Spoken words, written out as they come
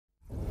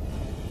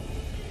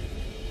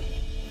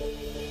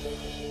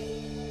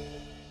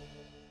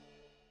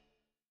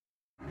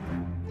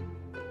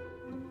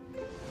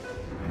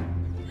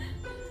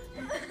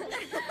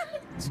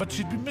But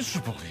she'd be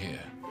miserable here.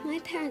 My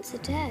parents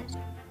are dead.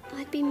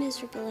 I'd be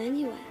miserable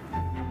anywhere.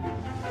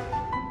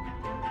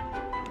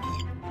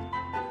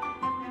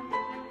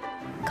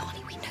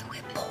 Connie, we know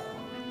we're poor.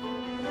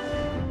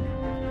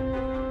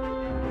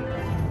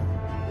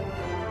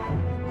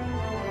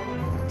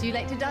 Do you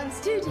like to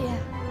dance too, dear?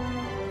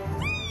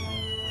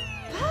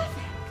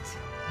 Perfect.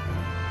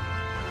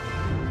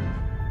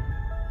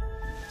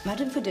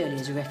 Madame Fidelia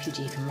is a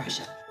refugee from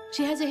Russia.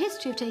 She has a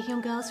history of taking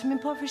on girls from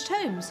impoverished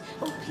homes.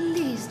 Oh,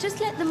 please,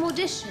 just let them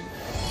audition.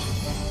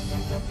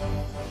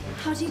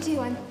 How do you do?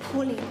 I'm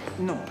Pauline.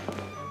 No.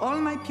 All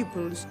my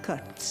pupils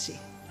curtsy.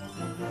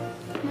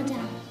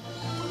 Madame.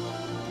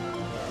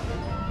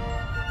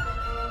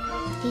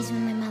 These were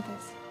my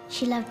mother's.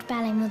 She loved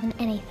ballet more than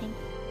anything.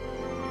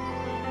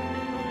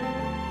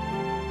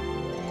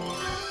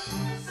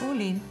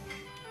 Pauline,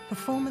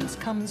 performance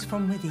comes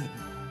from within.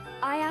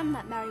 I am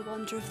that merry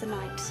wanderer of the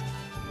night.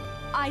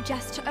 I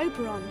jest to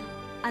Oberon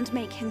and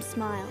make him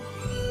smile.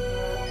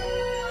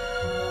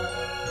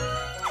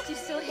 Do you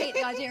still hate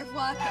the idea of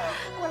working?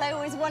 Well, I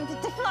always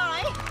wanted to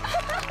fly.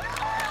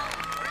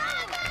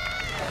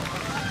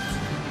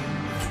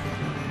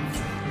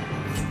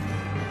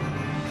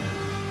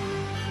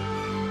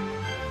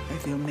 I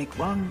will make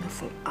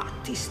wonderful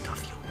artist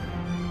of you.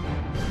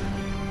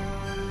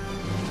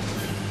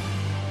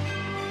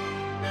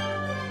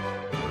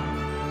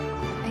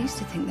 I used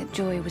to think that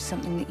joy was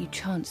something that you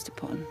chanced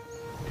upon.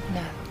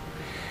 No.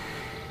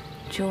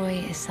 Joy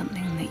is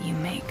something that you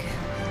make.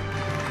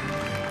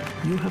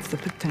 You have the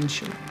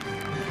potential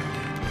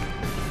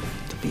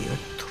to be a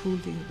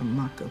truly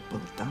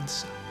remarkable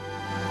dancer.